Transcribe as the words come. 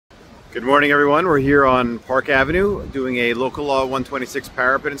Good morning, everyone. We're here on Park Avenue doing a local law 126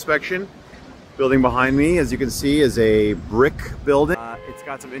 parapet inspection. Building behind me, as you can see, is a brick building. It's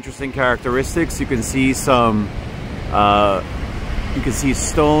got some interesting characteristics. You can see some,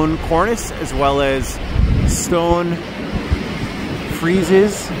 stone cornice as well as stone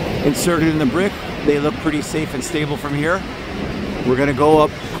friezes inserted in the brick. They look pretty safe and stable from here. We're gonna go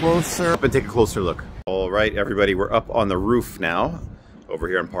up closer and take a closer look. All right, everybody, we're up on the roof now. Over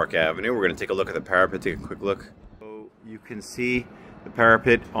here on Park Avenue. We're going to take a look at the parapet, take a quick look. So you can see the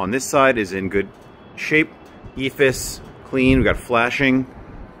parapet on this side is in good shape. EFIS, clean, we've got flashing.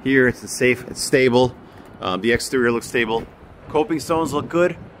 Here it's safe, it's stable. The exterior looks stable. Coping stones look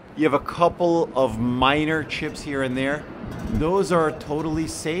good. You have a couple of minor chips here and there. Those are totally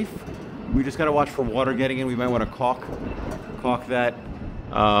safe. We just got to watch for water getting in. We might want to caulk that.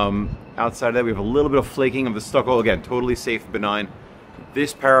 Outside of that, we have a little bit of flaking of the stucco. Again, totally safe, benign.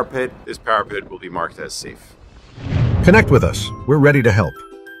 This parapet will be marked as safe. Connect with us. We're ready to help.